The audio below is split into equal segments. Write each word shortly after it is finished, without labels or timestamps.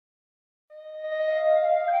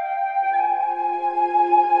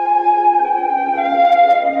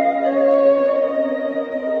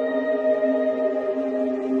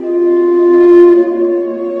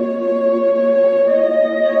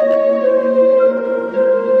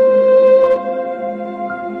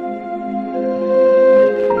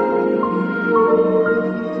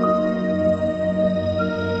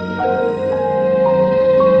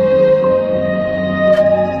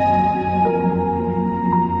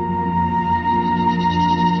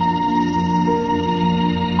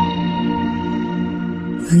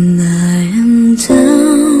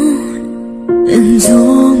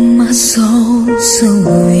Though my soul so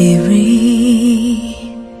weary,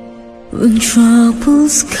 when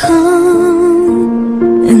troubles come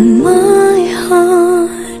and my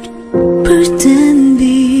heart burden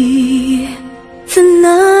be, then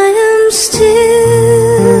I am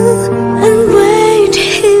still and wait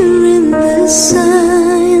here in the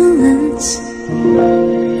silence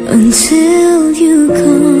until you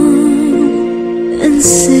come and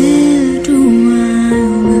sit a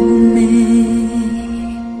while with me.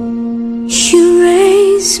 You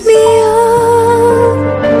raise me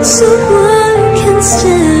up so I can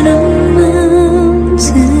stand on a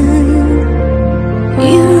mountain.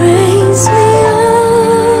 You raise me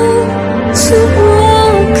up to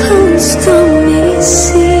walk on stormy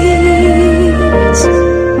seas.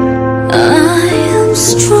 I am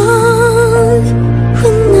strong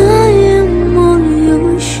when I am on your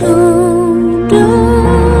shoulders.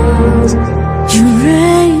 You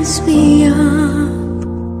raise me up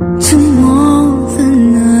to more than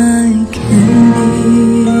I can be.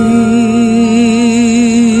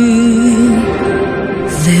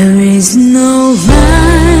 There is no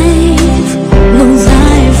life, no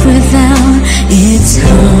life without its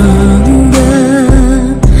hunger,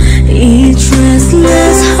 each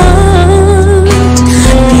restless heart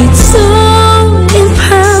beats so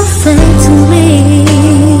imperfectly.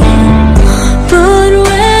 But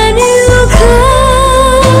when you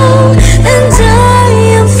come and I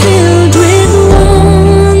am filled with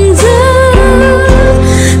wonder,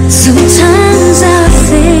 sometimes I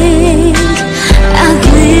think I'll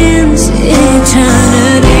glimpse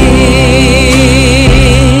eternity.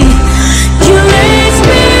 You raise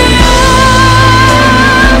me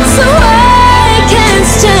up so I can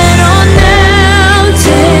stand on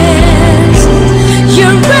mountains. You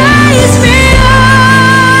raise me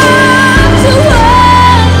up to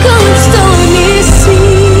walk on stormy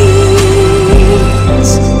seas.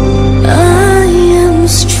 I am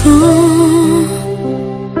strong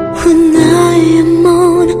when I am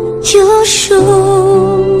on your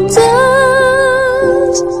shoulders.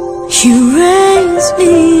 You raise me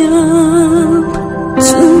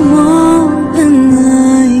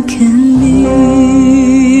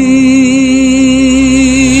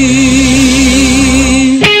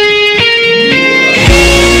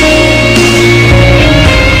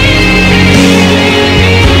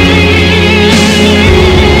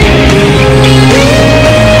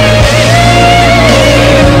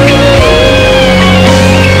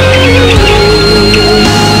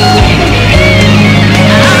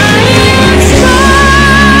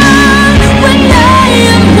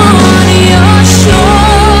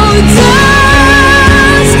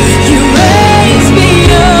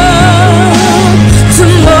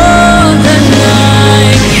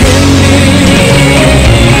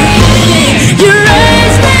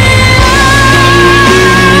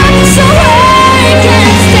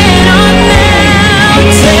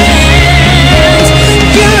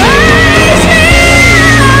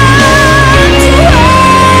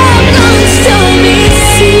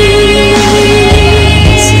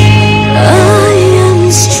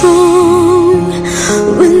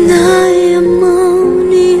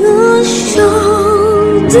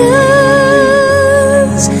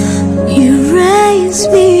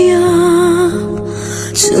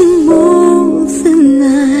to more than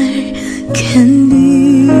I can be.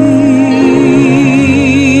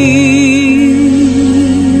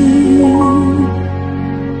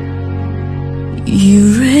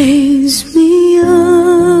 You raise me up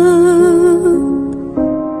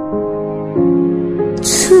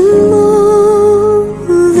to more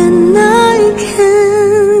than I can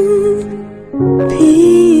be.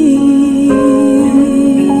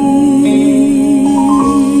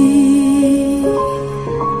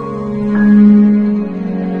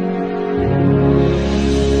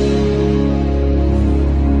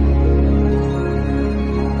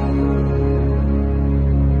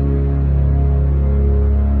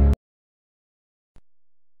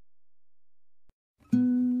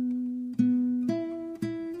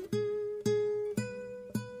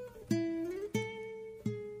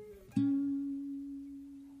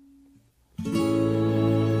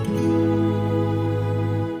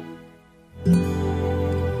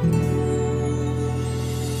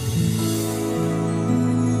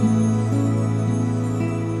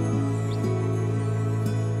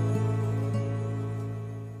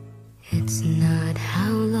 It's not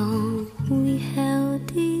how long we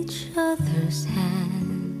held each other's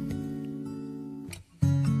hand.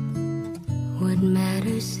 What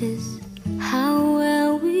matters is how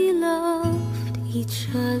well we loved each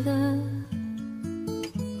other.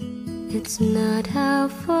 It's not how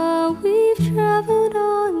far we've traveled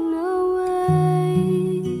on our way.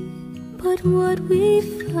 But what we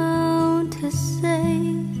found to say,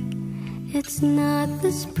 it's not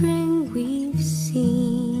the spring we've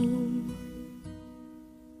seen,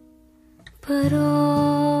 but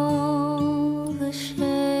all the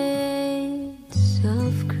shades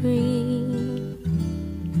of green.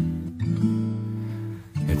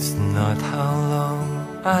 It's not how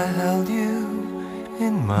long I held you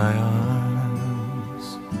in my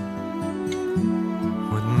arms.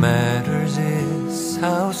 What matters is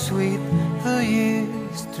how sweet the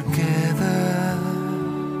years together.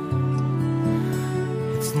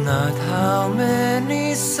 It's not how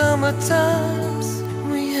many summertimes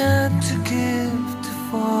we had to give to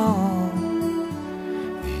fall.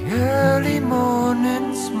 The early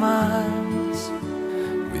morning smiles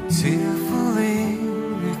we tearfully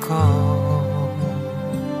recall.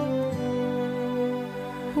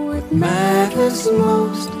 What matters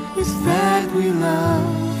most is that we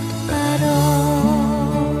loved at all.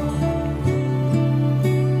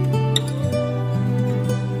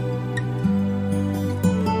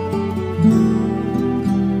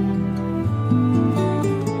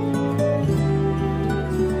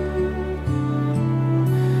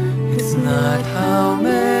 It's not how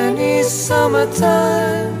many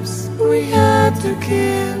summertimes we had to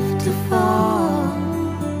give to fall.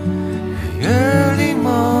 The early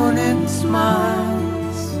morning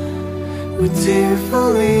smiles we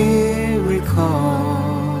tearfully recall.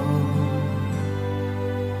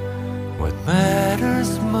 What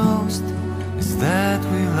matters most is that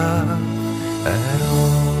we love at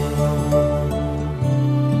all.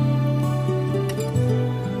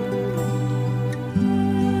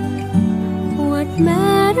 What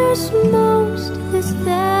matters most is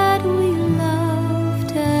that we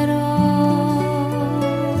loved at all.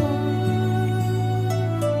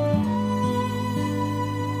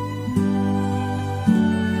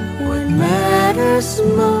 What matters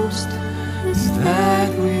most is that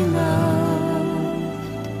we loved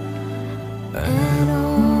at all.